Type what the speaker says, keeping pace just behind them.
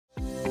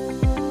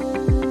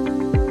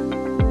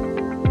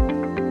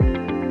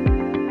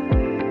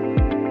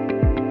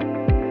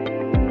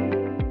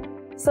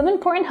Some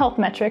important health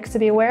metrics to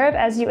be aware of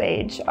as you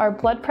age are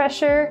blood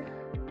pressure,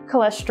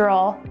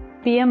 cholesterol,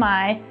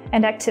 BMI,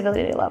 and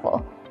activity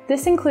level.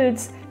 This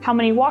includes how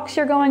many walks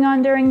you're going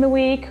on during the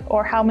week,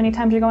 or how many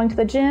times you're going to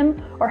the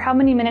gym, or how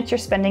many minutes you're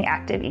spending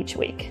active each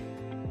week.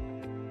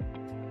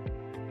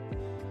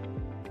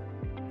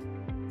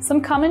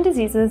 Some common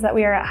diseases that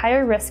we are at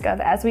higher risk of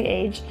as we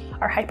age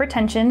are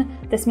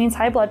hypertension, this means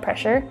high blood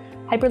pressure,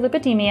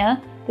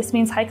 hyperlipidemia, this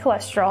means high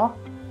cholesterol,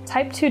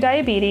 type 2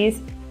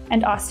 diabetes,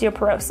 and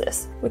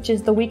osteoporosis, which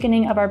is the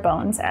weakening of our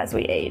bones as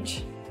we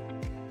age.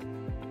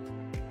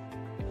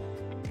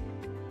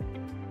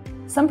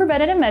 Some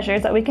preventative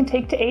measures that we can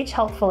take to age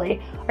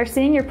healthfully are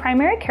seeing your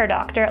primary care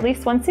doctor at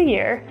least once a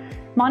year,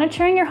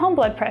 monitoring your home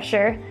blood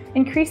pressure,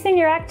 increasing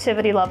your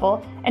activity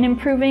level, and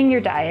improving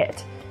your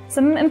diet.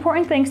 Some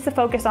important things to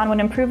focus on when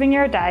improving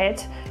your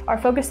diet are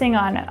focusing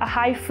on a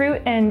high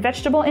fruit and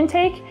vegetable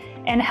intake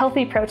and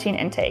healthy protein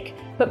intake,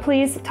 but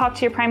please talk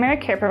to your primary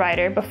care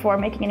provider before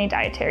making any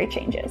dietary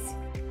changes.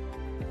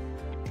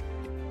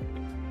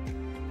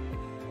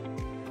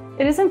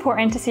 It is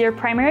important to see your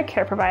primary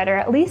care provider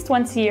at least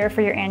once a year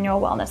for your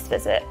annual wellness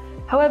visit.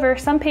 However,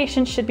 some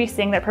patients should be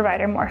seeing their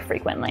provider more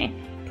frequently.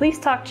 Please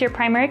talk to your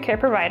primary care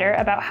provider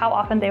about how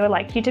often they would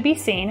like you to be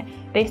seen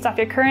based off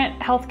your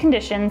current health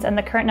conditions and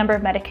the current number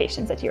of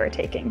medications that you are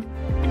taking.